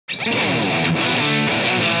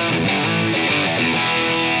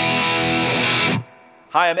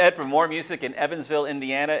Hi, I'm Ed from More Music in Evansville,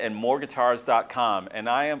 Indiana, and moreguitars.com, and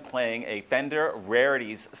I am playing a Fender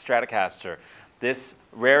Rarities Stratocaster. This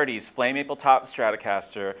Rarities Flame Maple Top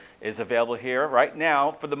Stratocaster is available here right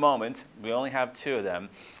now for the moment. We only have two of them.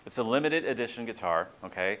 It's a limited edition guitar,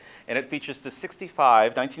 okay? And it features the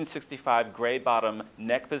 1965 gray bottom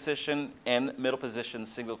neck position and middle position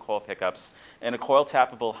single coil pickups and a coil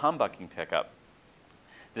tappable humbucking pickup.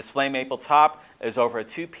 This flame maple top is over a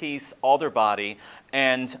two-piece alder body,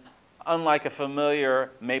 and unlike a familiar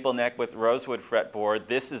maple neck with rosewood fretboard,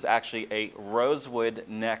 this is actually a rosewood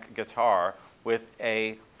neck guitar with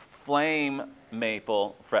a flame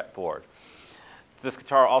maple fretboard. This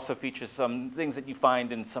guitar also features some things that you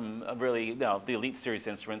find in some really, the Elite Series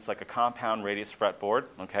instruments, like a compound radius fretboard,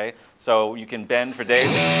 okay? So you can bend for days,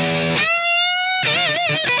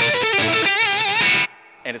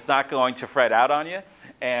 and it's not going to fret out on you.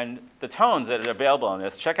 And the tones that are available on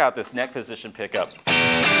this, check out this neck position pickup.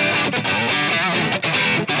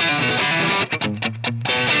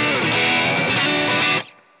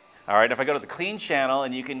 All right, if I go to the clean channel,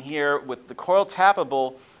 and you can hear with the coil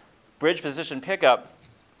tappable bridge position pickup,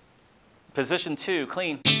 position 2,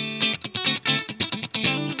 clean.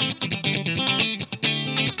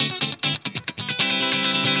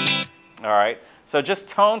 All right, so just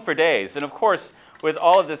tone for days. And of course, with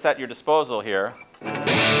all of this at your disposal here,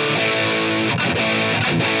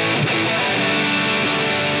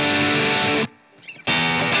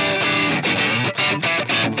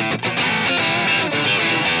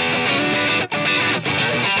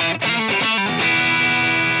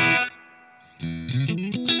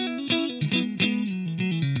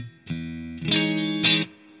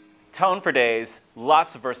 tone for days,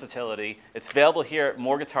 lots of versatility. It's available here at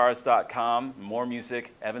moreguitars.com, More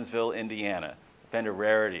Music, Evansville, Indiana. Fender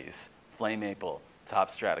Rarities, Flame Maple, Top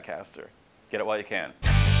Stratocaster. Get it while you can.